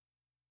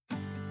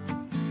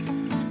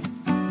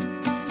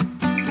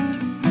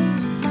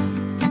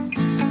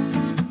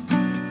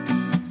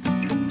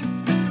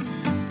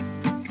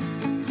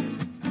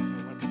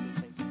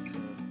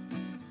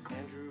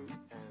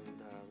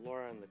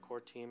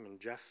team and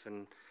Jeff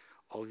and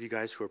all of you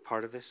guys who are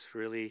part of this.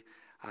 Really,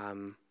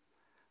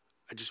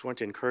 I just want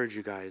to encourage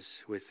you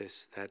guys with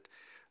this, that,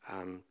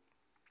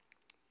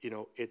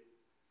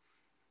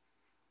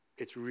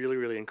 it's really,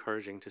 really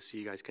encouraging to see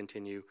you guys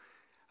continue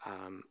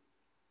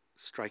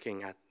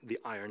striking at the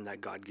iron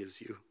that God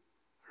gives you,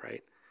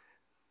 right?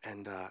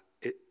 And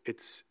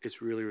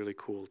it's really, really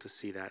cool to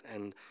see that.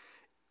 And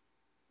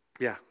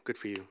yeah, good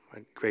for you.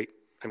 Great.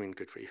 I mean,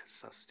 good for you. It's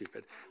so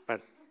stupid,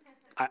 but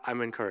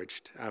I'm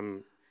encouraged.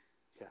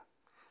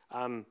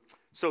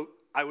 So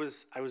I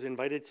was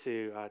invited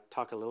to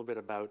talk a little bit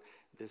about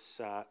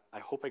this. I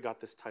hope I got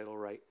this title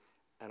right,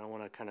 and I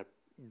want to kind of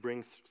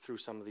bring through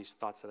some of these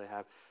thoughts that I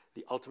have.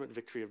 The ultimate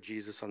victory of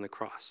Jesus on the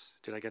cross.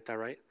 Did I get that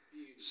right?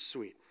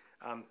 Sweet.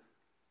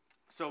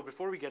 So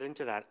before we get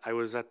into that, I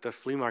was at the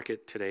flea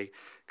market today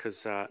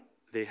because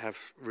they have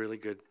really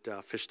good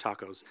fish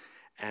tacos,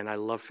 and I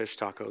love fish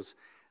tacos.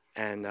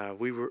 And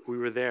we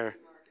were there.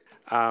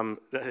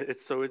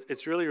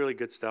 It's really, really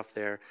good stuff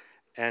there.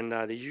 And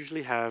they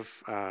usually have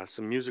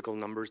some musical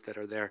numbers that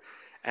are there.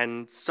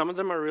 And some of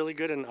them are really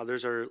good and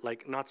others are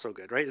like not so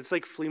good, right? It's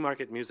like flea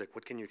market music.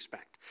 What can you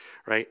expect,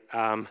 right?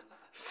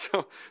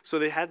 So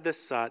they had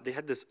this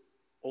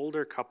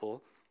older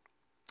couple,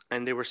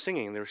 and they were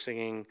singing. They were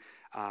singing,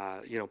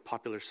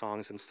 popular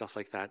songs and stuff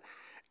like that.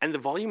 And the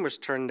volume was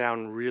turned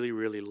down really,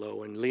 really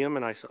low. And Liam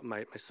and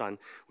my son,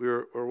 we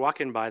were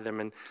walking by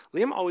them, and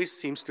Liam always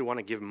seems to want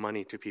to give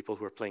money to people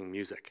who are playing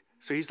music.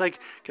 So he's like,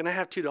 "Can I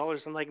have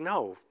 $2?" I'm like,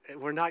 "No,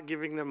 we're not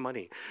giving them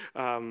money,"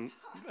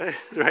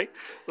 right?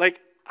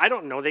 Like, I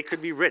don't know. They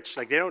could be rich.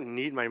 Like, they don't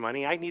need my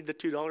money. I need the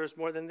 $2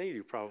 more than they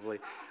do, probably.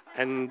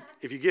 And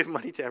if you give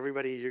money to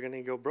everybody, you're going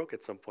to go broke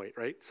at some point,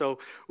 right? So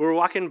we were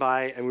walking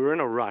by, and we were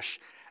in a rush,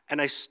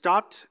 and I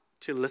stopped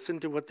to listen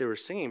to what they were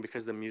singing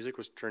because the music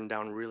was turned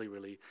down really,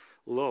 really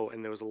low,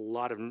 and there was a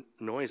lot of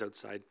noise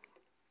outside.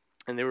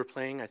 And they were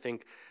playing, I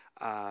think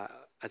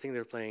they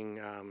were playing,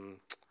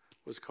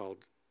 what's it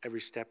called?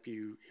 Every Step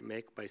You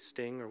Make by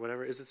Sting or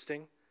whatever. Is it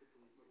Sting?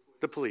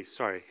 The Police,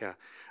 sorry, yeah.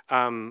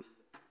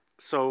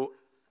 So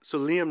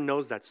Liam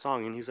knows that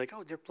song, and he was like,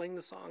 "Oh, they're playing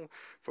the song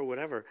for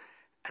whatever."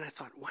 And I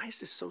thought, why is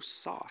this so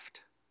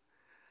soft?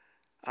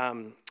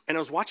 And I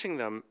was watching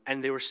them,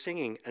 and they were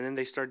singing, and then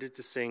they started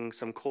to sing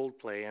some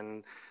Coldplay,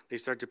 and they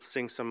started to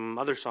sing some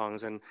other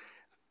songs, and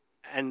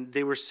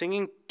they were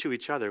singing to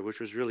each other, which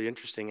was really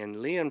interesting. And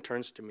Liam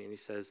turns to me, and he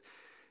says,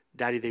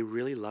 "Daddy, they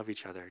really love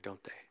each other,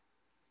 don't they?"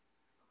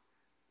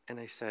 And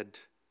I said,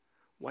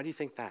 "Why do you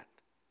think that?"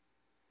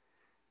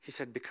 He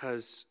said,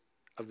 "Because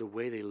of the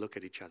way they look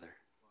at each other."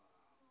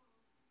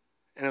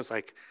 And I was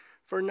like,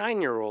 for a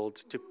 9-year-old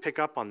to pick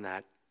up on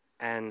that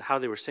and how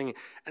they were singing.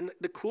 And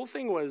the cool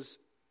thing was,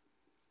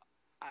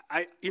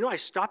 I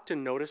stopped to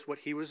notice what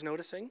he was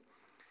noticing,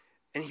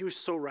 and he was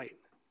so right.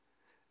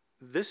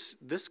 This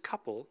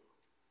couple,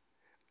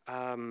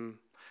 I'm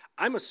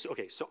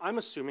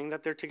assuming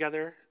that they're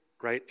together,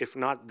 right? If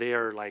not,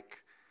 they're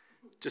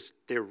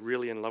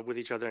really in love with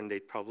each other, and they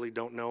probably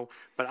don't know.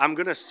 But I'm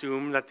gonna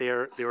assume that they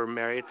were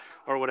married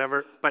or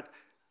whatever. But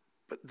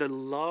the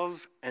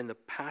love and the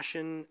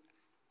passion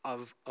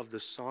of the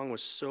song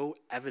was so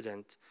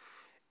evident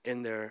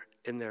in their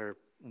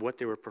what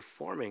they were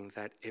performing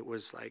that it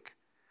was like,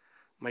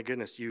 my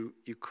goodness, you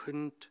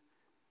couldn't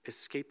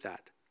escape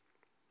that.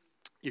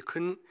 You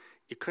couldn't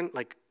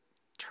like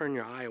turn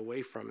your eye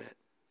away from it.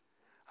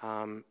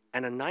 And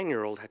a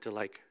 9-year-old had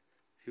to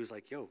he was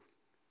like, "Yo,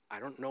 I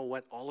don't know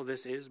what all of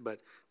this is,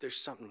 but there's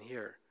something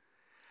here."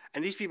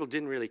 And these people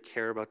didn't really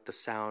care about the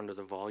sound or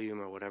the volume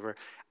or whatever.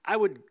 I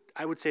would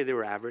say they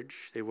were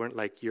average. They weren't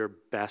like your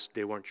best.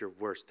 They weren't your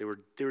worst. They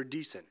were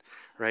decent,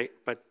 right?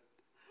 But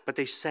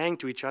they sang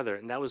to each other,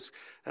 and that was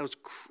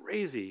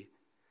crazy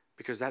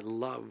because that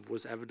love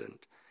was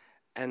evident.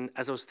 And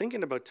as I was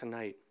thinking about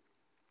tonight,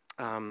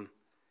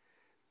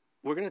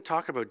 we're going to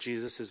talk about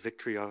Jesus'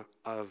 victory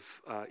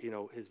of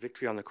his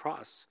victory on the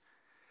cross.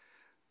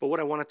 But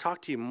what I want to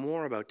talk to you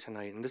more about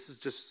tonight, and this is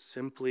just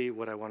simply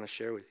what I want to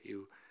share with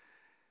you,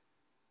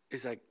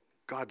 is that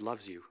God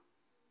loves you.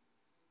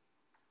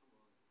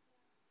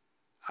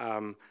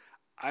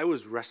 I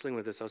was wrestling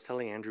with this. I was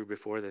telling Andrew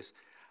before this.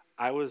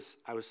 I was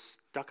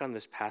stuck on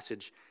this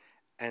passage,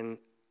 and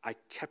I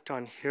kept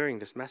on hearing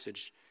this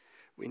message.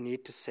 We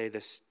need to say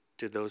this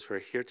to those who are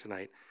here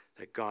tonight,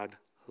 that God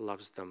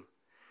loves them.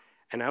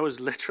 And I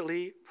was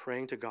literally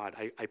praying to God.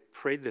 I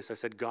prayed this. I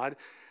said, "God,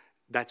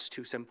 that's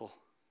too simple.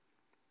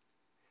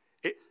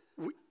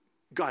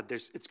 God,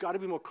 it's got to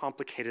be more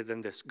complicated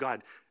than this.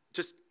 God,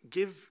 just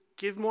give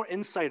more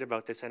insight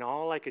about this." And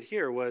all I could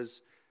hear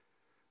was,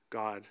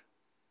 "God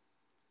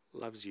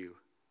loves you."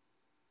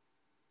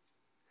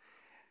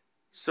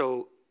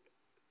 So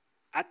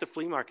at the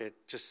flea market,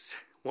 just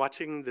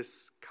watching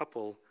this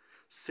couple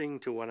sing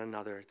to one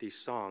another these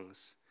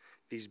songs,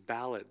 these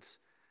ballads,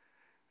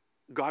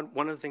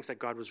 one of the things that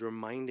God was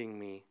reminding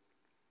me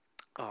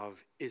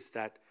of is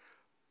that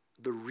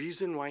the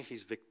reason why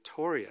he's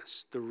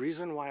victorious, the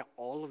reason why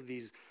all of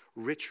these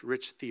rich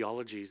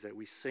theologies that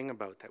we sing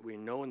about, that we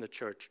know in the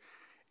church,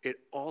 it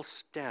all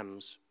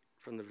stems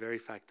from the very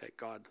fact that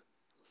God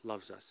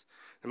loves us.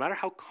 No matter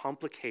how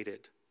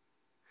complicated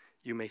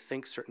you may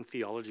think certain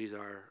theologies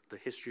are, the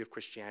history of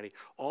Christianity,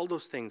 all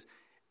those things,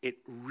 it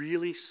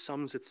really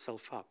sums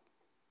itself up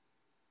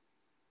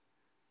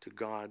to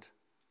God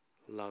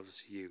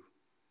loves you.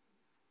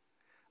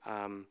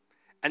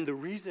 And the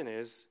reason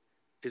is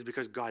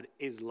because God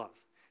is love.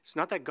 It's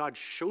not that God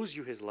shows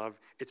you his love,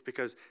 it's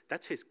because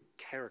that's his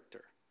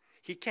character.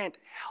 He can't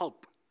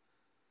help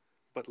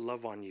but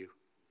love on you,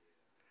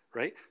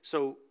 right?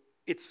 So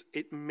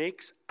it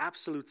makes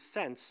absolute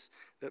sense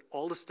that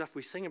all the stuff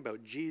we sing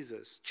about,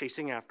 Jesus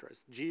chasing after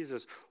us,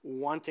 Jesus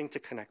wanting to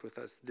connect with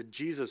us, that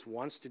Jesus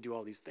wants to do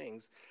all these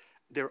things,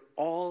 they're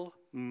all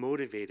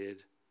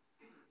motivated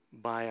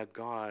by a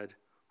God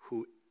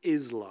who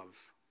is love,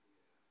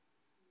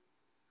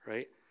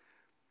 right?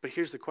 But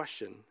here's the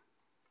question.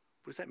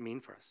 What does that mean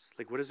for us?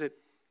 Like, what does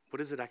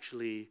it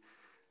actually,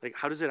 like,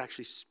 how does it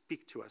actually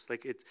speak to us?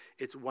 Like,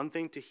 it's one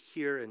thing to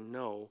hear and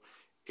know.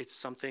 It's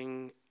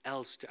something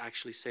else to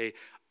actually say,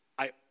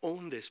 I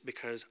own this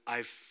because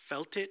I've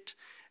felt it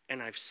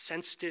and I've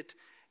sensed it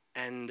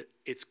and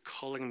it's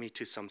calling me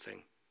to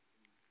something.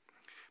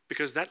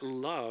 Because that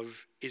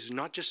love is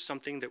not just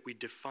something that we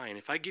define.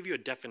 If I give you a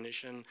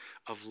definition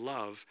of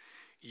love,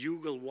 you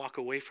will walk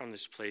away from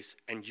this place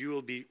and you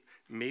will be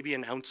maybe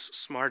an ounce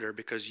smarter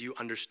because you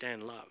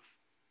understand love.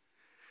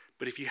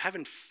 But if you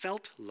haven't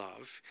felt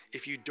love,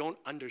 if you don't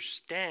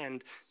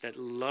understand that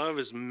love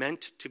is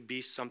meant to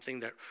be something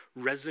that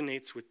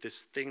resonates with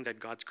this thing that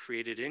God's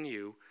created in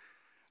you,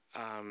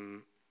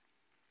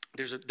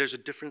 there's a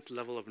different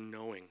level of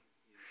knowing,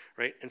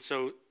 right? And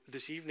so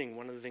this evening,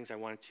 one of the things I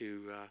wanted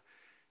to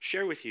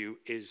share with you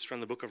is from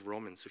the book of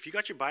Romans. If you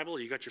got your Bible,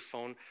 you got your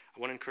phone, I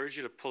want to encourage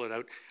you to pull it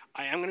out.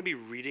 I am going to be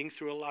reading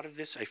through a lot of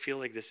this. I feel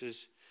like this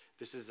is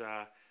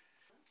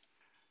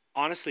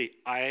honestly,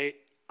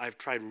 I've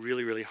tried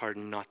really, really hard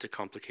not to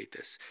complicate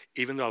this,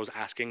 even though I was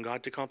asking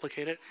God to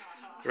complicate it,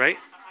 right?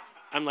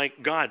 I'm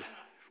like, God,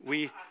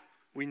 we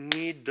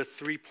need the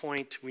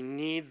 3-point, we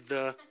need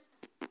the,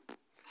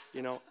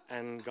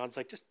 and God's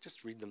like,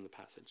 just read them the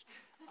passage.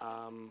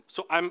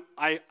 So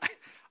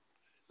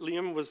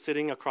Liam was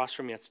sitting across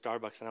from me at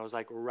Starbucks, and I was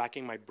like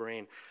racking my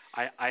brain.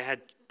 I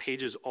had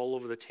pages all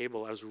over the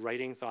table. I was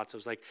writing thoughts. I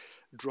was like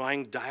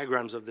drawing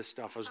diagrams of this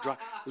stuff.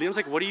 Liam's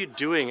like, what are you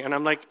doing? And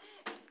I'm like,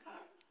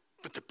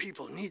 but the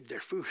people need their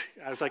food.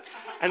 I was like,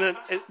 and then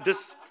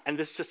this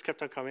just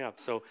kept on coming up.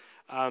 So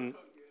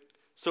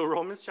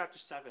Romans chapter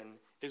 7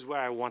 is where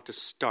I want to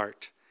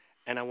start,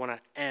 and I want to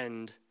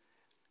end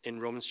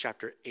in Romans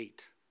chapter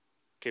 8.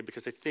 Okay,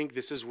 because I think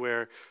this is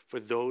where, for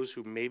those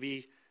who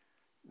maybe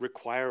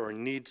require or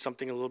need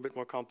something a little bit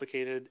more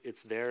complicated,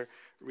 it's there.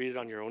 Read it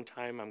on your own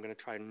time. I'm going to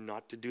try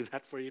not to do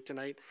that for you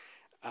tonight.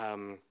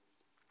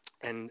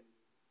 And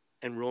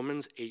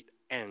Romans 8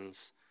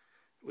 ends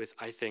with,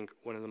 I think,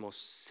 one of the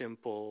most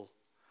simple,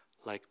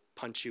 like,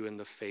 punch you in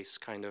the face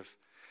kind of,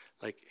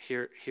 like,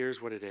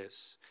 here's what it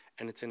is.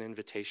 And it's an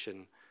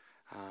invitation.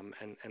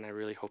 And I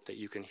really hope that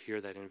you can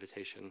hear that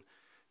invitation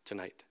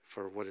tonight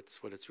for what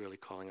it's really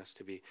calling us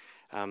to be.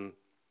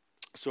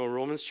 So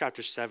Romans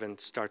chapter 7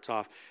 starts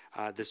off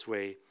this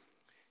way.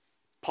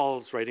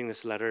 Paul's writing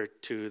this letter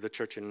to the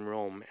church in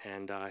Rome,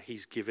 and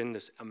he's given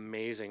this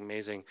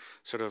amazing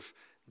sort of,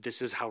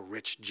 this is how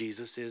rich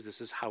Jesus is. This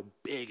is how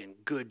big and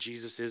good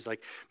Jesus is.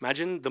 Like,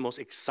 imagine the most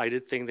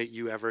excited thing that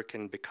you ever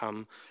can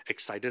become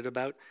excited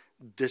about.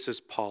 This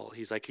is Paul.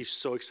 He's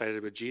so excited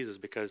about Jesus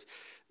because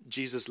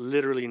Jesus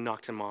literally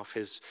knocked him off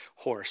his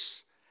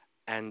horse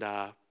and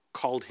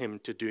called him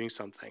to doing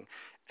something.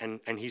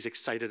 And he's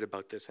excited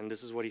about this. And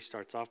this is what he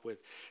starts off with.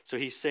 So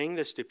he's saying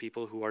this to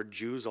people who are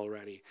Jews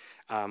already,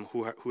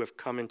 who have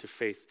come into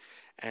faith.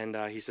 And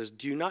he says,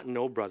 do you not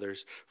know,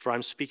 brothers, for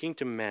I'm speaking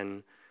to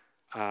men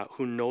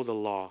who know the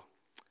law,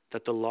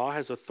 that the law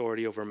has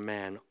authority over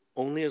man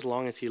only as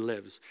long as he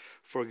lives.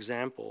 For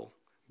example,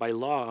 by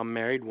law, a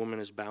married woman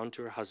is bound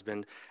to her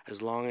husband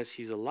as long as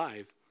he's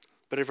alive.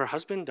 But if her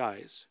husband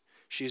dies,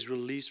 she's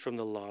released from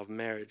the law of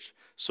marriage.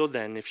 So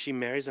then, if she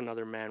marries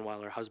another man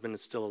while her husband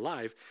is still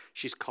alive,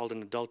 she's called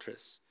an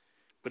adulteress.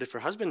 But if her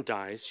husband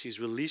dies, she's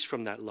released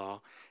from that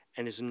law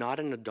and is not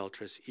an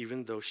adulteress,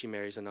 even though she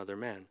marries another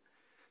man.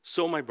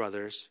 So, my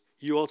brothers,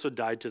 you also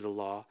died to the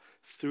law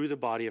through the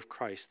body of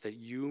Christ, that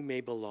you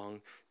may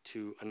belong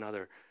to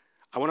another.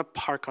 I want to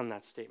park on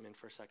that statement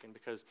for a second,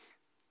 because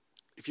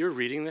if you're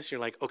reading this, you're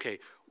like, okay,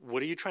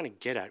 what are you trying to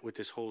get at with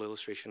this whole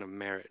illustration of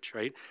marriage,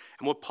 right?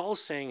 And what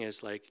Paul's saying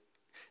is, like,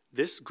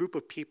 this group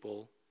of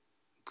people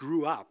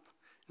grew up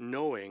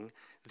knowing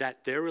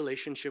that their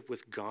relationship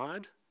with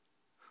God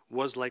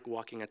was like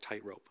walking a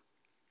tightrope.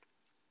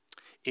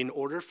 In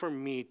order for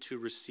me to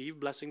receive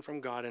blessing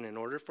from God and in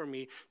order for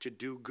me to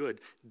do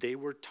good, they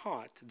were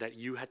taught that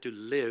you had to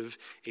live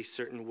a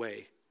certain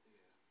way.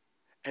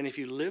 And if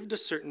you lived a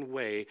certain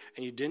way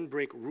and you didn't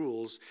break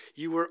rules,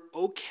 you were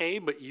okay,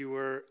 but you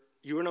were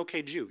an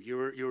okay Jew. You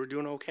were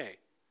doing okay.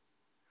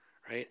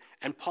 Right?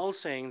 And Paul's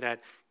saying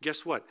that,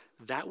 guess what?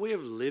 That way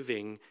of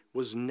living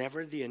was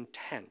never the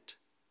intent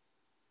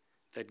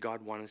that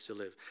God wanted us to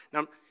live.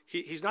 Now,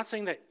 he's not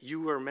saying that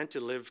you were meant to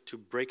live to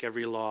break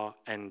every law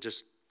and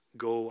just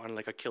go on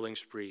like a killing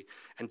spree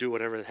and do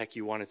whatever the heck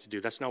you wanted to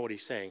do. That's not what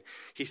he's saying.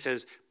 He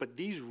says, but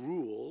these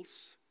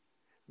rules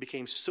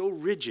became so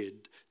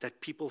rigid that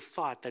people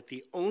thought that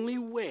the only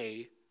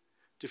way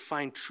to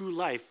find true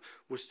life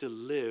was to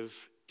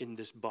live in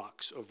this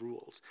box of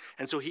rules.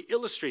 And so he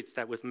illustrates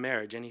that with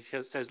marriage, and he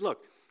says,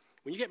 look,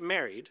 when you get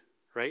married,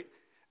 right,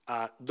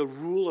 the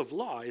rule of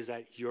law is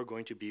that you're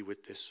going to be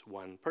with this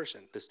one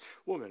person, this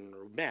woman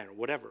or man or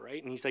whatever,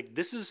 right? And he's like,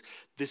 this is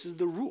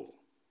the rule.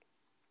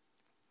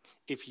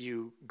 If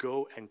you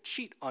go and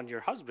cheat on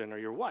your husband or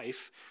your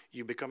wife,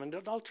 you become an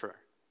adulterer,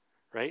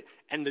 right?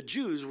 And the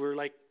Jews were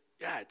like,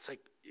 yeah, it's like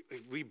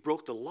if we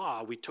broke the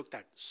law, we took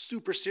that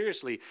super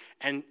seriously.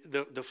 And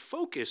the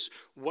focus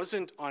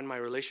wasn't on my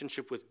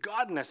relationship with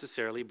God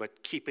necessarily,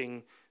 but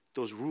keeping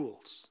those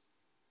rules.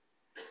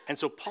 And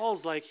so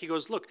Paul's like, he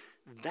goes, look,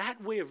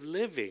 that way of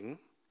living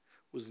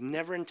was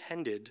never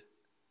intended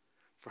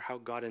for how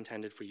God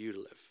intended for you to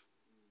live.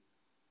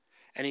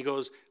 And he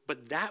goes,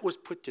 but that was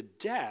put to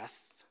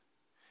death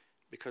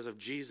because of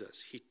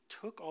Jesus. He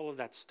took all of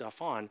that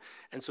stuff on.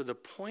 And so the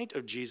point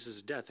of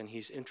Jesus' death, and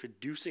he's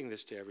introducing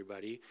this to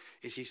everybody,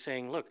 is he's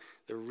saying, look,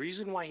 the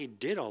reason why he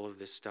did all of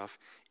this stuff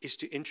is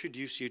to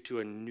introduce you to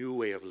a new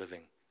way of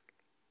living.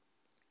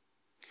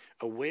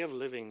 A way of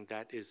living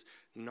that is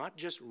not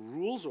just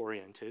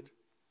rules-oriented,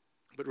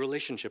 but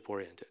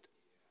relationship-oriented.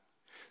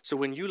 So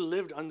when you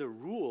lived under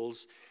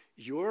rules,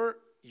 your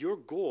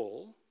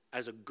goal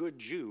as a good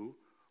Jew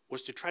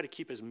was to try to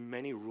keep as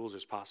many rules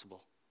as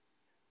possible.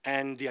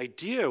 And the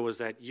idea was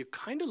that you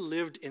kind of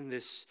lived in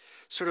this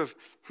sort of,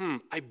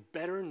 I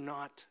better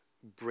not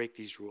break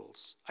these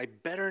rules. I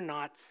better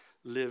not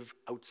live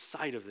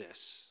outside of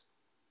this.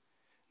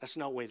 That's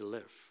not a way to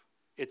live.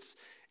 It's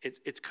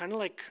kind of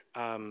like,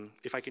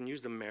 if I can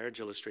use the marriage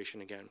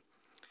illustration again,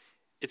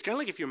 it's kind of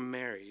like if you're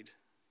married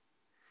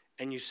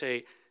and you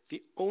say,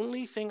 the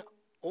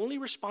only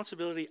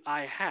responsibility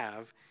I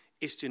have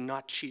is to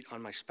not cheat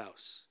on my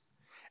spouse.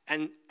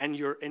 And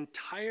your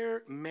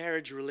entire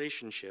marriage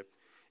relationship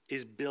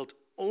is built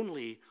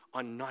only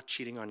on not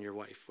cheating on your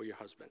wife or your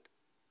husband.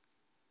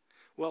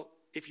 Well,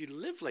 if you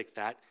live like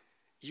that,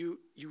 you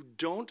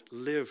don't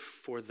live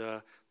for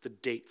the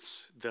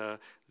dates, the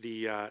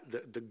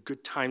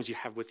good times you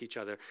have with each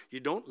other. You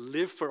don't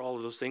live for all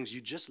of those things.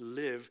 You just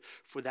live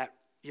for that,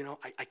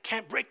 I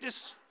can't break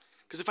this,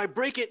 because if I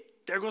break it,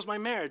 there goes my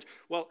marriage.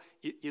 Well,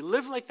 you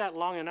live like that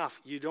long enough,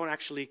 you don't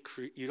actually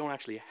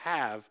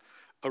have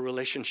a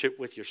relationship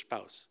with your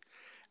spouse.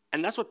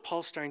 And that's what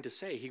Paul's starting to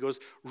say. He goes,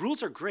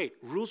 rules are great.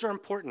 Rules are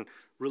important.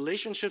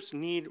 Relationships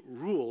need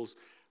rules.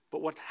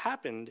 But what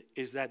happened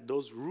is that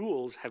those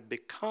rules have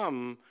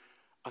become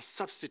a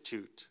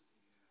substitute.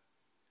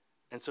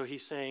 And so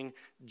he's saying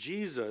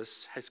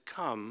Jesus has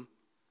come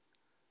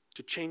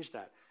to change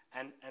that.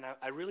 And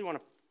I really want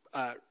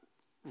to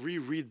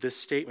reread this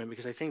statement,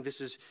 because I think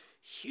this is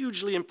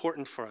hugely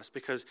important for us,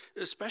 because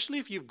especially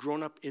if you've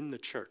grown up in the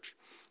church,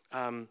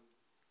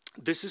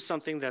 this is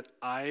something that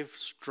I've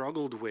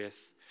struggled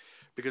with,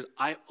 because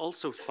I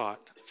also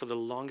thought for the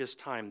longest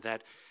time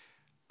that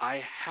I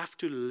have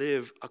to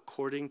live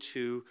according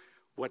to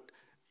what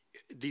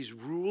these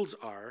rules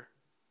are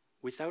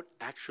without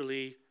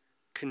actually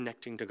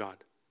connecting to God.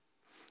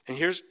 And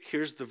here's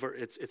the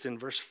verse. It's in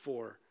verse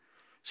 4.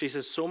 So he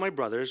says, so my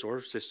brothers or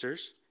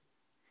sisters,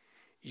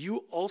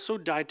 you also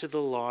died to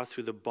the law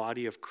through the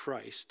body of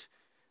Christ,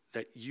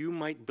 that you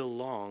might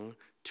belong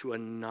to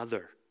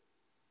another,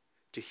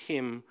 to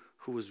him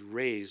who was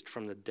raised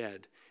from the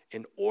dead,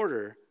 in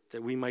order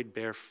that we might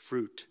bear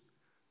fruit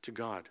to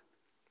God.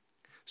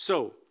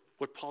 So,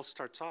 what Paul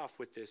starts off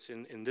with this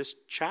in this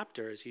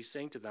chapter is he's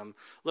saying to them,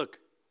 look,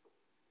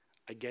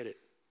 I get it.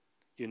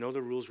 You know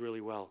the rules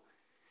really well.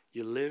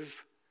 You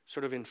live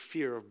sort of in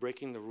fear of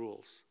breaking the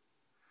rules.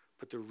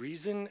 But the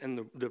reason and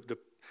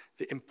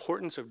the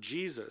importance of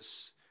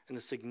Jesus and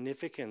the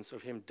significance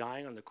of him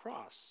dying on the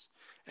cross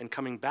and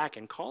coming back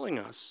and calling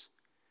us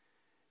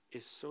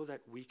is so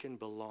that we can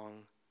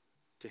belong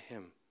to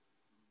him.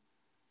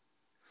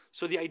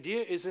 So the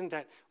idea isn't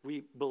that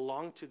we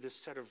belong to this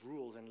set of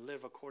rules and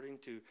live according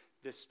to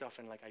this stuff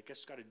and I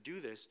guess got to do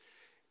this.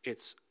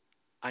 It's,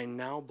 I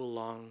now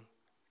belong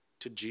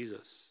to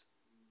Jesus.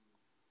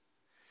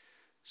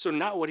 So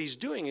now what he's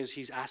doing is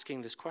he's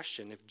asking this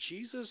question. If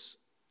Jesus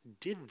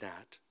did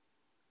that,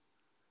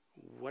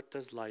 what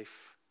does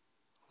life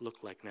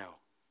look like now?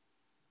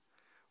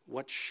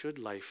 What should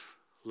life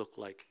look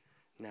like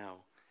now?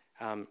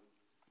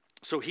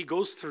 So he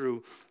goes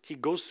through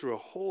a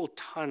whole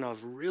ton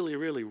of really,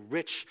 really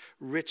rich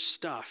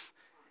stuff.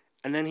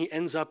 And then he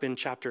ends up in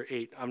chapter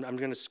 8. I'm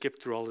going to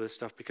skip through all of this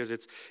stuff because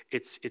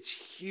it's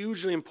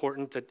hugely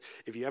important that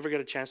if you ever get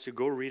a chance to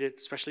go read it,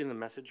 especially in the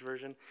Message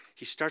version,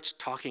 he starts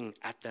talking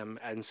at them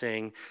and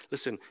saying,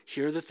 listen,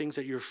 here are the things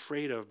that you're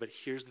afraid of, but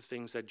here's the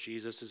things that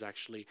Jesus is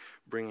actually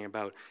bringing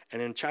about.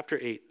 And in chapter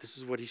 8, this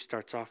is what he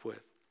starts off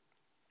with.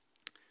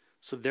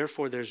 So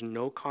therefore, there's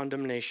no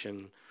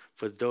condemnation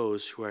for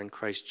those who are in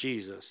Christ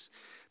Jesus.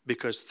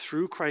 because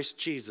through Christ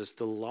Jesus,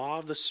 the law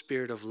of the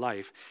Spirit of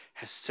life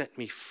has set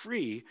me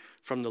free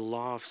from the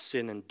law of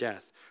sin and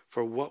death.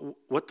 For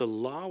what the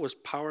law was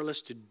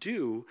powerless to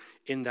do,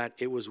 in that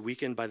it was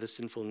weakened by the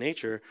sinful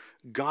nature,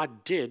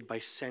 God did by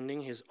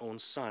sending his own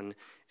Son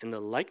in the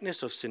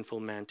likeness of sinful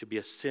man to be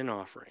a sin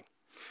offering.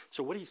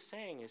 So what he's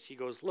saying is, he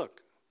goes,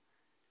 look,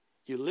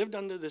 you lived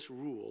under this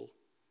rule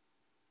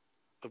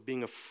of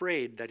being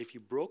afraid that if you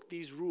broke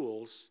these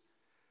rules,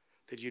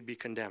 that you'd be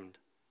condemned.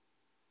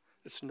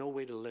 It's no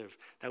way to live.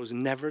 That was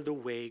never the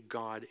way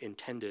God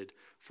intended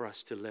for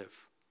us to live.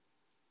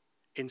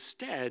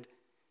 Instead,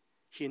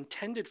 he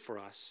intended for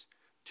us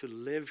to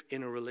live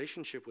in a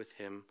relationship with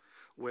him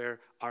where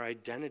our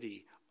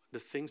identity, the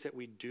things that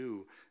we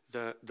do,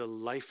 the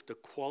life, the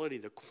quality,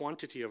 the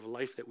quantity of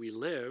life that we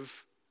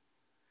live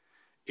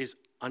is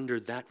under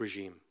that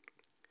regime.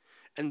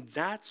 And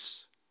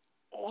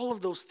all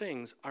of those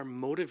things are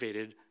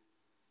motivated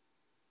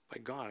by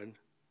God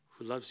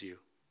who loves you.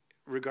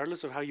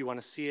 Regardless of how you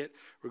want to see it,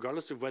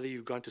 regardless of whether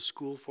you've gone to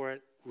school for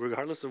it,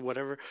 regardless of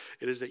whatever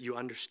it is that you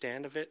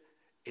understand of it,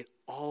 it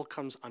all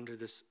comes under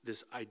this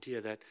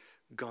idea that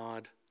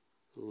God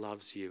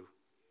loves you.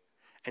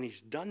 And he's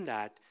done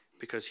that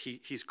because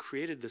he's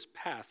created this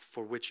path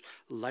for which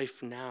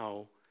life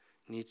now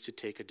needs to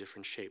take a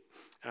different shape.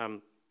 How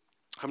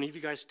many of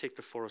you guys take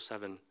the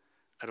 407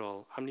 at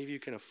all? How many of you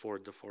can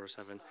afford the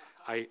 407?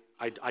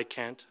 I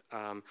can't.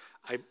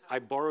 I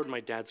borrowed my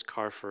dad's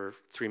car for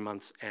 3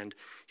 months, and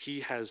he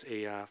has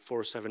a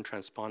 407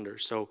 transponder.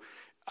 So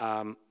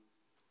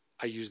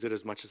I used it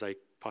as much as I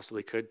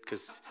possibly could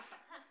because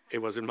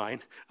it wasn't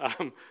mine.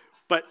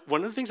 But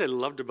one of the things I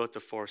loved about the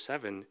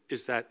 407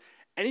 is that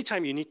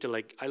anytime you need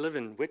to, I live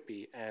in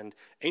Whitby, and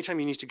anytime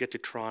you need to get to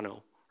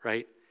Toronto,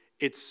 right,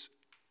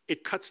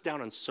 it cuts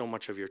down on so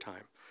much of your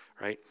time,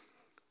 right?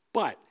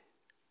 But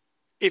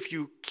if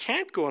you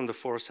can't go on the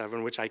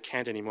 407, which I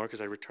can't anymore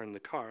because I returned the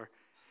car,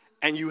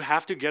 and you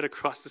have to get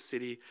across the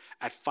city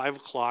at 5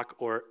 o'clock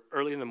or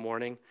early in the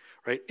morning,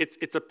 right?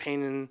 It's a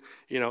pain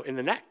in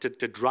the neck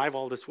to drive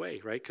all this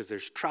way, right? Because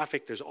there's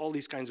traffic, there's all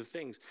these kinds of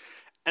things.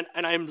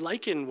 And I'm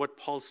liking what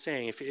Paul's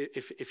saying.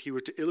 If he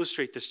were to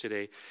illustrate this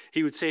today,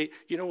 he would say,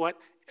 you know what?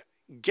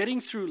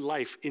 Getting through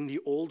life in the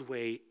old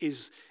way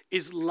is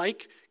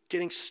like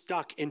getting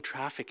stuck in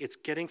traffic. It's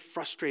getting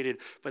frustrated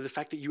by the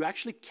fact that you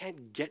actually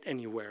can't get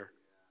anywhere.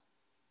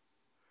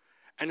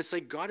 And it's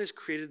like God has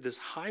created this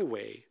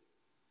highway,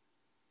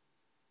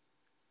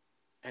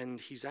 and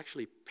he's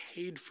actually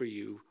paid for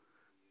you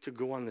to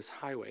go on this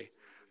highway.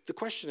 The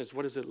question is,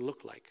 what does it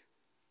look like?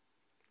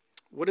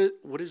 What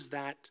is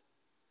that?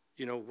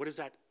 What does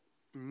that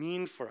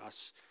mean for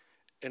us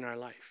in our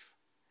life?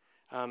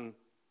 I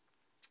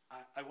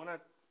want to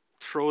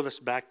throw this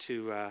back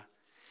to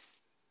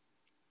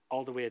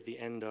all the way at the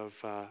end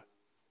of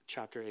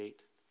chapter 8.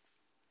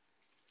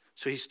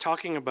 So he's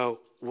talking about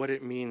what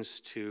it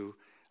means to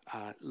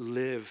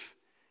live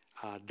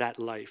that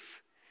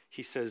life.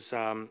 He says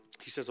a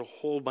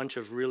whole bunch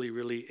of really,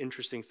 really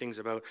interesting things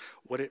about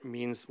what it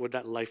means, what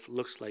that life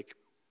looks like.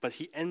 But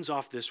he ends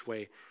off this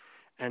way.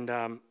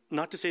 And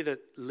not to say that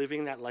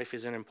living that life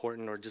isn't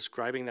important or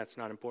describing that's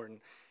not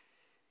important.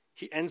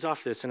 He ends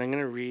off this, and I'm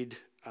going to read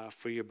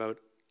for you about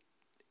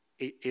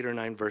eight or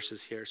nine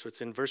verses here. So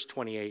it's in verse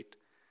 28.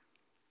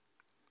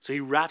 So he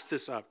wraps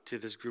this up to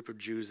this group of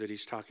Jews that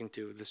he's talking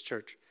to, this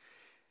church.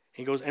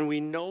 He goes, and we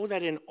know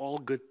that in all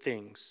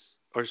things,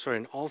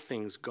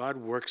 God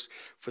works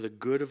for the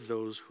good of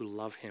those who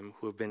love him,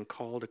 who have been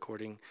called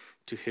according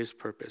to his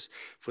purpose.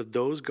 For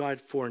those God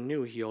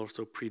foreknew, he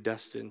also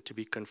predestined to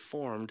be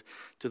conformed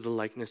to the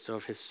likeness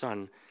of his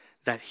Son,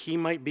 that he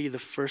might be the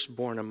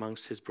firstborn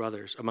amongst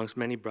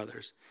many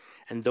brothers.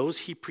 And those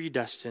he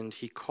predestined,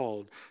 he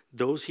called.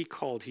 Those he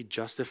called, he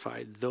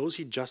justified. Those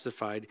he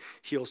justified,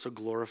 he also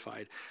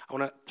glorified. I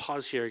want to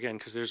pause here again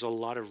because there's a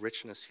lot of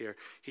richness here.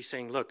 He's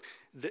saying, look,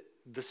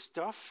 the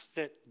stuff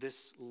that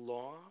this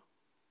law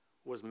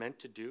was meant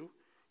to do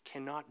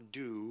cannot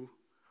do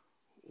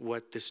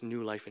what this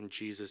new life in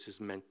Jesus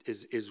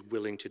is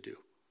willing to do.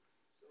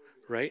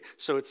 Right?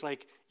 So it's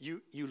like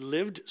you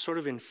lived sort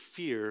of in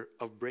fear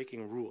of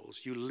breaking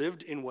rules. You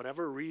lived in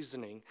whatever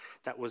reasoning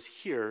that was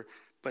here,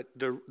 but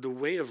the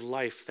way of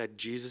life that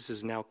Jesus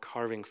is now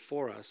carving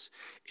for us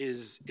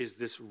is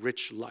this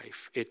rich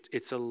life.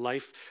 It's a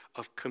life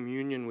of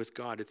communion with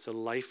God. It's a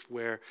life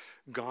where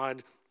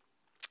God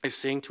is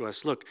saying to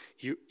us, look,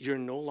 you're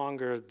no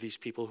longer these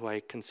people who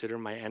I consider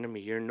my enemy.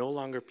 You're no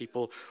longer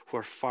people who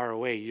are far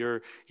away.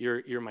 You're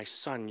my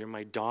son. You're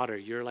my daughter.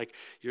 He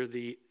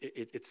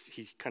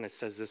kind of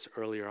says this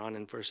earlier on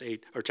in verse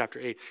 8 or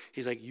chapter 8.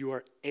 He's like, you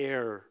are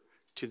heir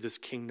to this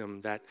kingdom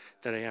that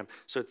I am.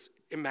 So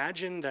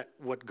imagine that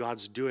what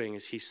God's doing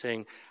is he's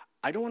saying,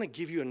 I don't want to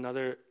give you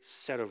another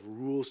set of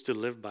rules to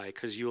live by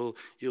because you'll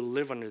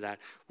live under that.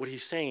 What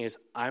he's saying is,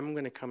 I'm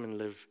going to come and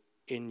live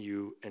in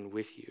you and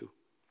with you.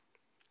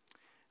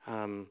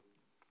 And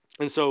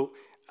so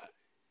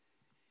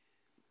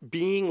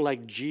being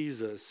like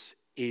Jesus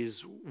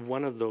is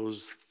one of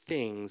those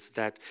things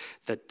that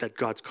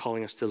God's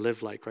calling us to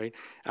live like, right?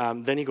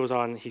 Then he goes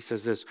on, he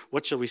says this,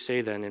 what shall we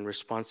say then in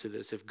response to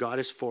this? If God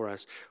is for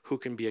us, who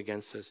can be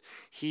against us?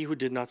 He who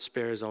did not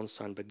spare his own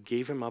son, but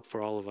gave him up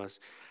for all of us,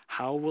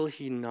 how will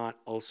he not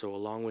also,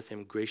 along with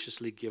him,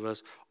 graciously give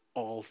us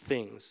all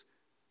things?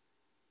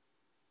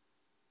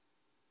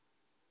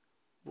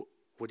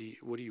 What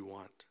do you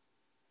want?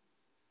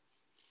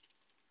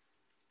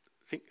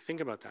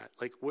 Think about that.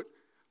 Like,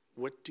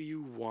 what do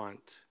you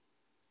want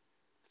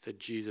that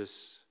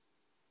Jesus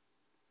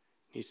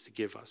needs to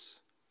give us?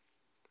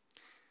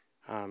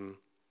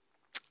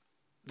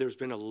 There's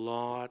been a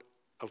lot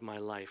of my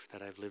life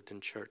that I've lived in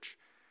church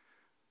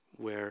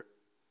where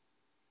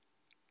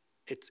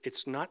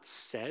it's not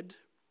said,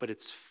 but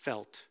it's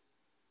felt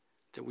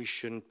that we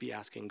shouldn't be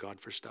asking God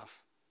for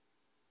stuff.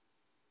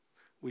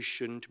 We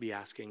shouldn't be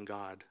asking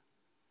God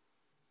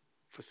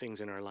for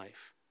things in our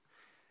life.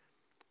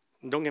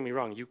 Don't get me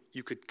wrong,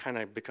 you could kind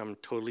of become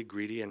totally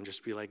greedy and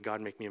just be like,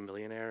 God, make me a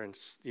millionaire, and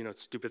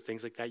stupid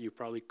things like that. You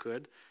probably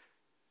could.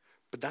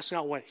 But that's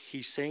not what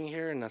he's saying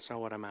here, and that's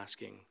not what I'm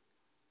asking.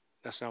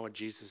 That's not what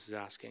Jesus is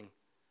asking.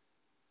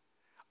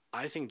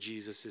 I think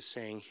Jesus is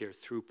saying here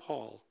through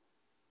Paul,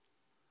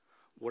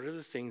 what are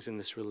the things in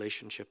this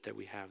relationship that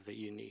we have that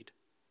you need?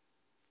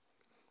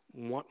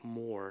 What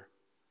more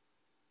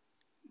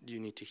do you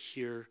need to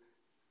hear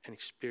and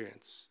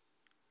experience?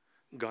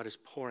 God is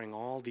pouring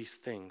all these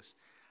things.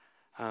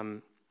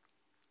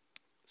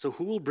 So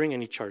who will bring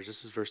any charge?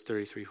 This is verse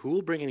 33. Who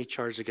will bring any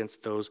charge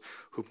against those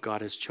whom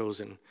God has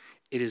chosen?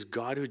 It is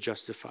God who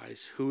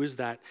justifies. Who is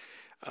that?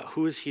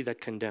 Who is he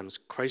that condemns?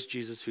 Christ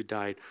Jesus, who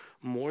died.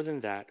 More than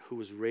that, who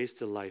was raised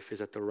to life,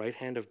 is at the right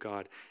hand of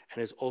God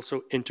and is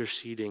also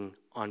interceding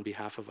on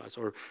behalf of us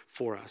or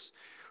for us.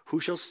 Who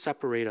shall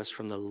separate us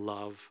from the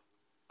love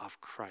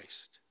of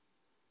Christ?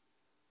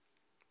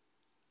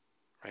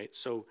 Right?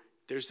 So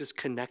there's this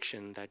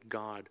connection that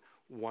God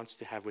wants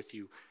to have with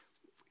you,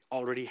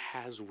 already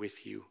has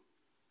with you.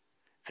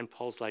 And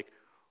Paul's like,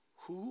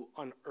 who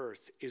on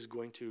earth is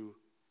going to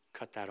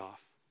cut that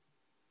off?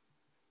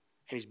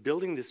 And he's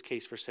building this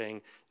case for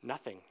saying,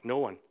 nothing, no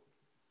one.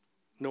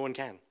 No one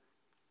can.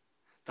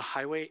 The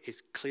highway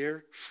is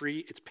clear,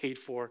 free, it's paid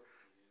for.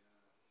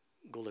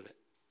 Go live it.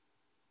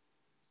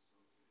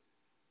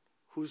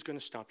 Who's going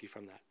to stop you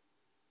from that?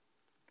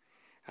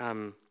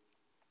 I'm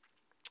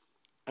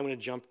going to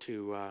jump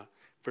to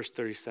verse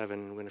 37,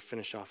 and I'm going to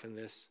finish off in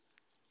this.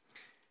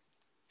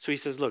 So he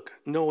says, look,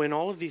 no, in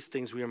all of these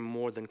things we are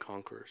more than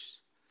conquerors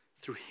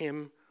through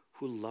him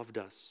who loved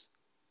us.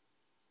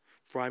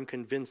 For I am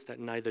convinced that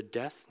neither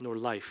death nor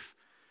life,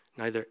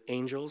 neither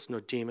angels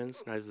nor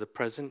demons, neither the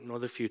present nor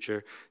the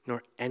future,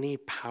 nor any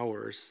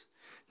powers,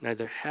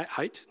 neither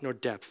height nor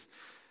depth,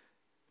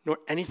 nor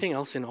anything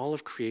else in all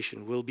of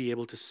creation will be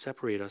able to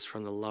separate us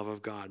from the love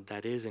of God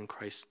that is in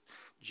Christ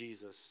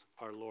Jesus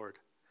our Lord.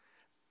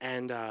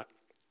 And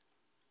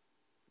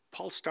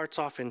Paul starts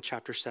off in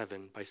chapter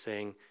 7 by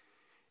saying,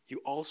 you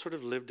all sort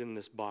of lived in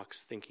this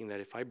box thinking that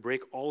if I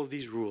break all of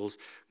these rules,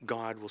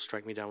 God will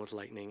strike me down with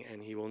lightning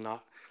and he will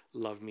not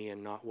love me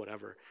and not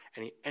whatever.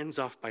 And he ends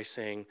off by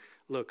saying,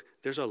 look,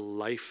 there's a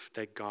life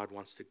that God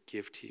wants to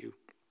give to you.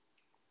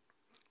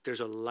 There's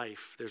a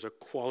life, there's a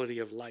quality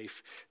of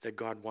life that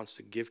God wants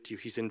to give to you.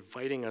 He's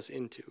inviting us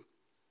into.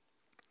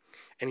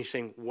 And he's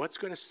saying, what's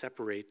going to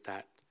separate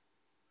that?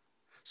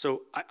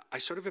 So I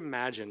sort of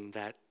imagine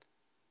that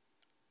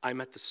I'm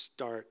at the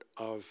start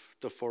of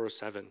the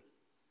 407.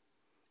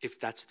 If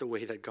that's the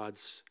way that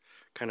God's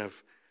kind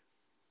of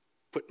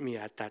put me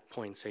at that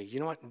point, say, you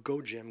know what,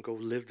 go Jim, go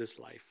live this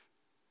life.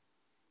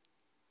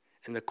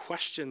 And the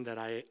question that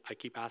I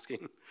keep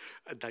asking,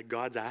 that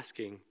God's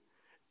asking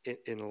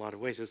in a lot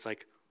of ways, is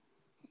like,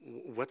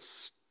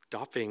 what's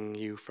stopping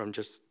you from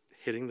just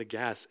hitting the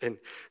gas and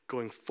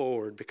going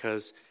forward?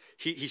 Because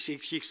he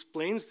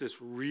explains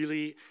this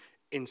really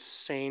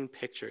insane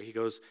picture. He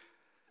goes,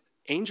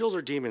 angels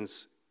or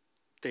demons,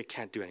 they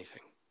can't do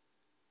anything.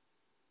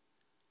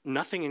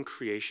 Nothing in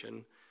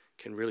creation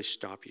can really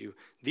stop you.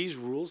 These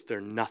rules, they're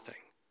nothing.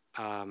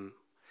 I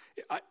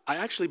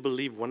actually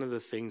believe one of the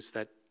things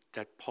that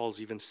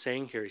Paul's even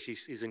saying here is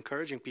he's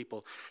encouraging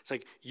people. It's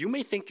like, you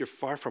may think you're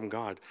far from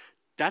God.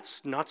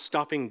 That's not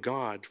stopping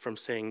God from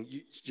saying,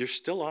 you're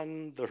still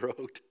on the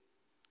road.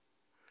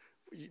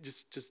 You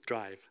just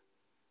drive.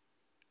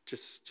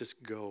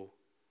 Just go.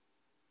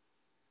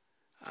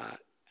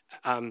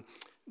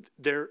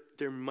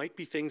 There might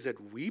be things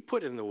that we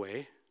put in the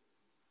way,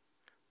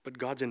 but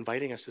God's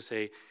inviting us to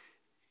say,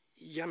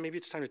 yeah, maybe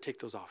it's time to take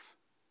those off.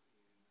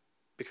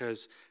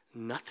 Because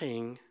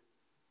nothing,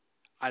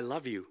 I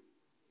love you.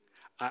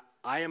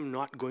 I am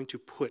not going to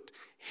put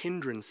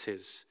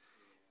hindrances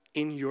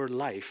in your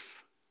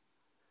life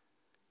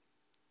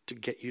to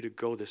get you to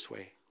go this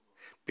way.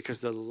 Because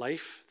the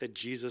life that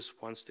Jesus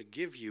wants to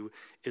give you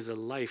is a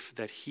life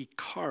that he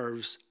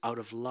carves out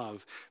of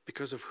love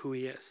because of who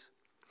he is.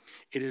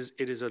 It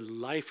is a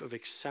life of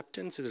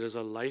acceptance. It is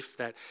a life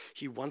that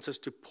he wants us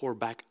to pour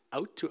back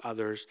out to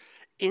others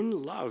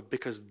in love,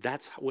 because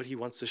that's what he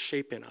wants to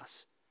shape in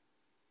us.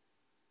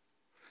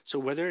 So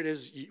whether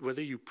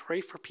you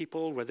pray for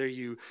people, whether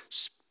you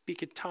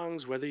speak in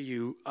tongues, whether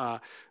you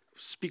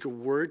speak a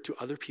word to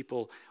other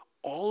people,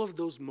 all of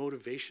those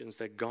motivations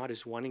that God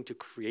is wanting to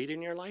create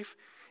in your life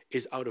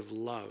is out of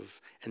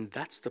love. And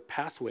that's the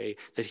pathway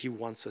that he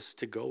wants us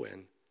to go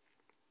in.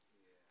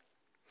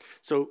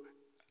 So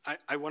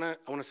I want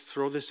to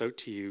throw this out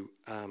to you,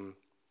 and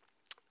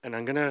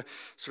I'm going to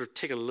sort of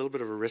take a little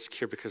bit of a risk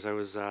here because I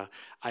was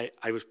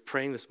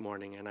praying this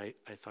morning, and I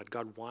thought,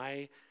 God,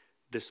 why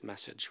this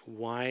message?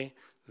 Why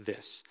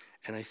this?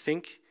 And I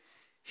think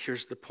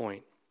here's the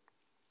point.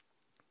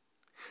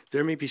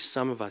 There may be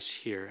some of us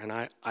here, and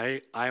I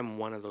am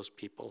one of those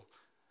people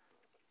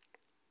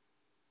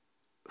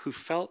who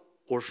felt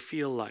or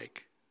feel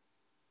like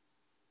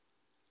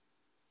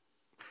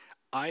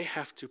I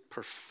have to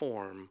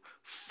perform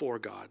for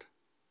God.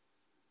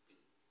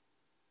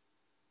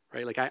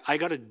 Right? Like I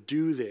got to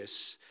do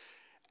this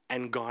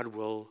and God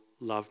will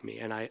love me.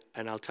 And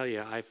I'll tell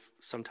you,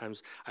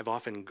 I've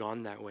often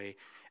gone that way,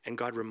 and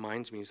God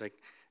reminds me, he's like,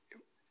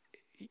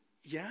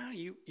 yeah,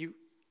 you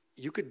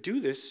could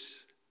do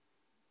this,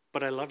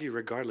 but I love you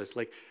regardless.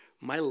 Like,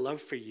 my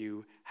love for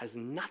you has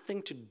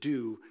nothing to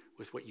do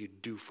with what you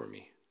do for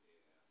me.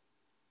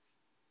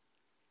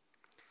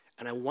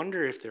 And I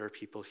wonder if there are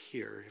people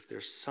here, if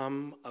there's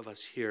some of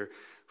us here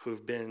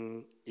who've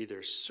been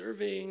either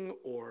serving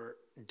or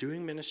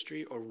doing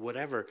ministry or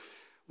whatever,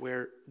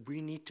 where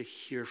we need to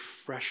hear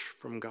fresh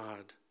from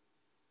God.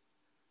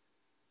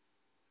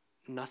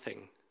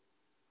 Nothing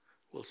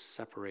will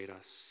separate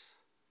us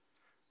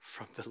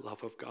from the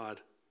love of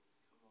God.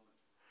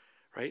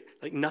 Right?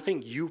 Like,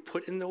 nothing you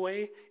put in the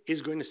way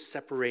is going to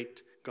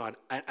separate God.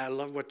 I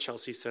love what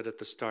Chelsea said at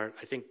the start.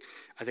 I think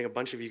a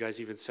bunch of you guys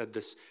even said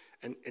this,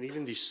 and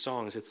even these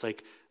songs, it's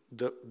like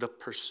the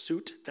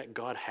pursuit that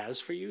God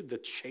has for you, the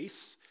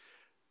chase,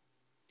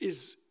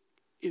 is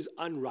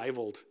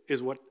unrivaled,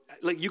 is what,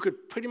 like, you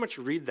could pretty much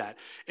read that.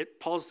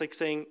 Paul's like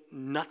saying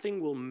nothing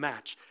will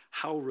match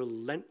how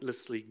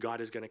relentlessly God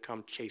is going to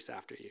come chase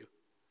after you.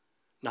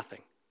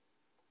 Nothing.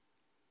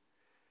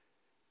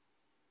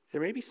 There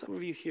may be some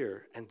of you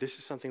here, and this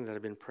is something that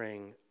I've been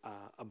praying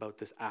about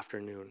this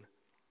afternoon.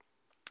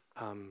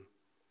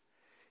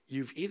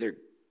 You've either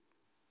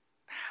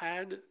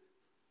had,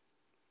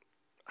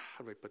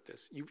 how do I put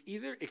this? You've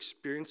either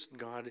experienced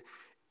God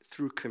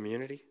through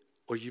community,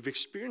 or you've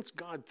experienced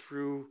God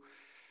through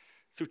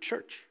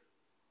church.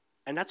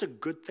 And that's a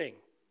good thing.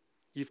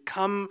 You've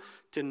come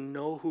to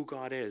know who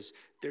God is.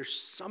 There's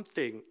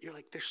something, you're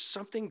like, there's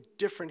something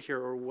different here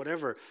or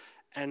whatever.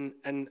 And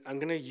I'm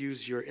going to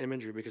use your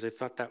imagery because I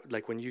thought that,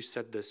 like, when you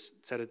said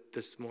it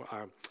this more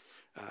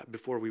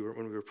before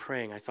when we were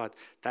praying, I thought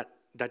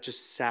that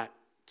just sat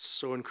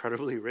so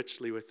incredibly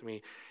richly with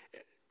me.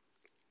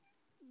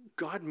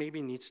 God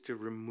maybe needs to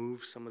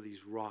remove some of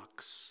these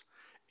rocks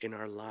in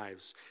our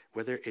lives,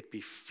 whether it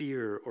be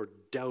fear or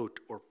doubt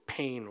or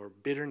pain or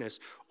bitterness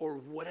or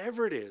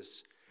whatever it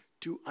is,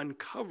 to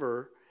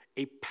uncover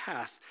a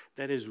path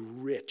that is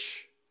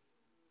rich.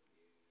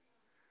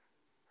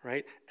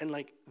 Right? And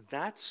like,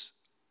 that's,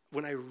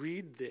 when I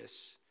read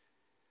this,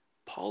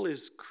 Paul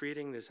is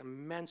creating this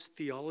immense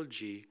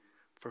theology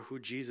for who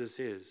Jesus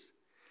is.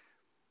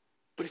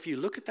 But if you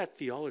look at that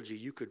theology,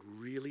 you could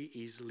really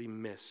easily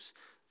miss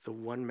the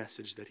one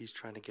message that he's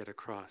trying to get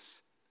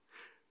across.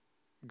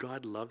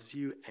 God loves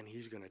you, and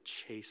he's going to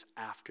chase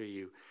after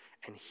you.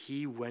 And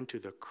he went to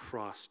the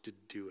cross to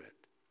do it.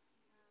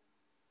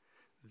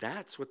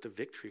 That's what the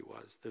victory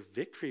was. The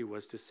victory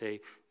was to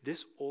say,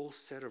 this old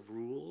set of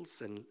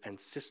rules and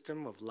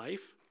system of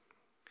life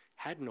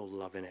had no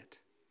love in it.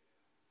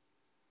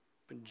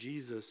 But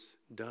Jesus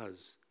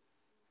does.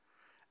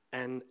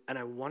 And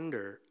I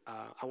wonder,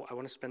 I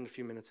want to spend a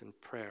few minutes in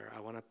prayer.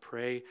 I want to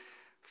pray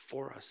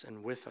for us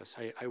and with us.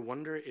 I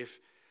wonder if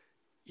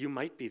you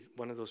might be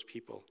one of those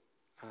people.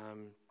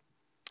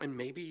 And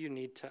maybe you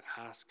need to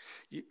ask,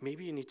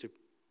 maybe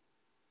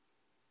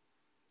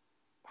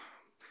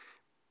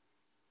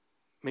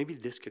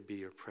this could be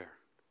your prayer.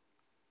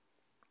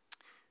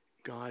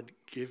 God,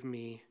 give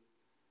me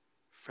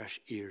fresh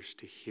ears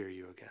to hear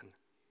you again,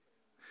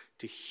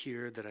 to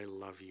hear that I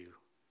love you.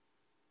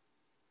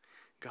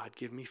 God,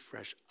 give me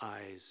fresh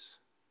eyes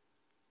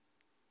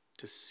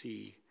to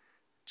see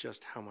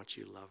just how much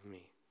you love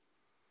me.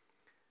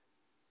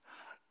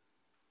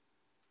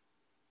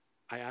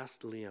 I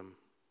asked Liam,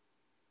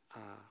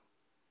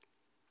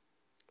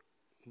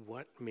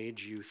 what made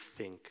you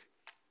think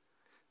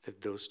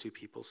that those two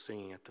people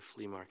singing at the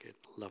flea market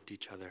loved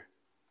each other?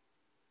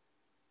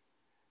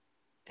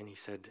 And he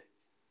said,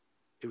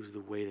 it was the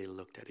way they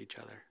looked at each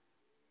other.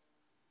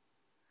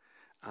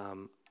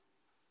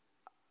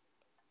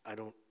 I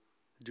don't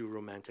do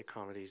romantic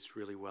comedies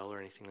really well or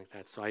anything like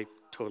that, so I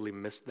totally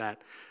missed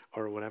that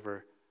or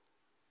whatever.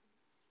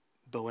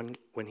 But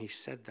when he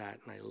said that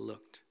and I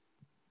looked,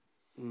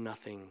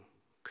 nothing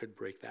could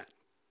break that.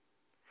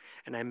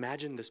 And I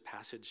imagine this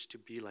passage to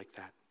be like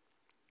that.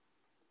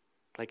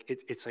 Like,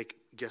 it's like,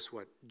 guess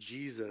what?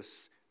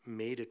 Jesus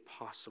made it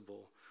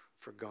possible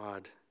for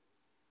God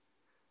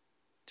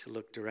to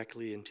look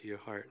directly into your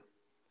heart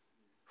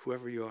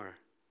whoever you are,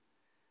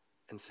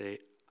 and say,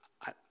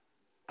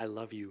 I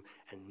love you,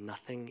 and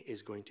nothing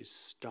is going to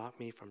stop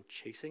me from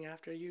chasing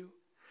after you.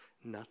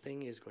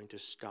 Nothing is going to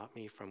stop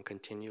me from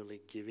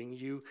continually giving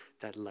you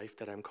that life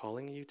that I'm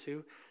calling you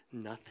to.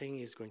 Nothing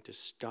is going to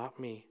stop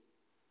me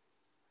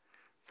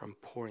from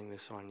pouring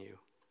this on you.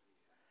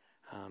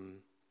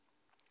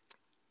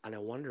 And I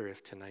wonder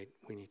if tonight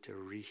we need to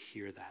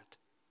rehear that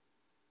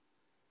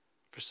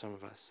for some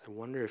of us. I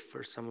wonder if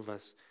for some of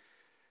us,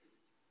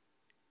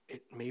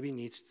 it maybe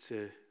needs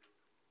to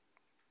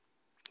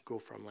go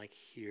from like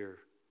here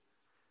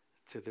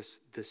to this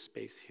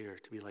space here,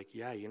 to be like,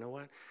 yeah, you know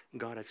what?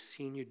 God, I've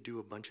seen you do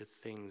a bunch of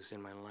things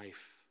in my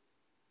life,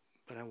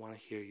 but I want to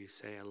hear you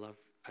say, I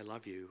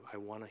love you. I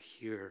want to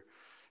hear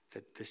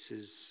that this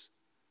is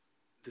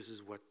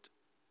what,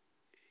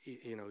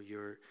 you know,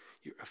 your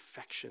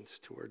affections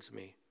towards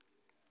me.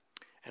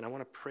 And I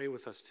want to pray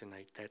with us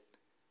tonight that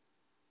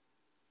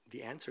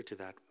the answer to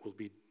that will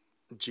be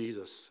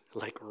Jesus,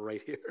 like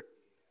right here.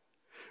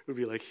 It would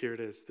be like, here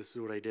it is. This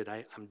is what I did.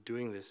 I'm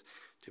doing this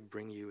to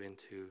bring you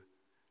into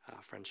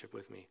friendship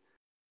with me.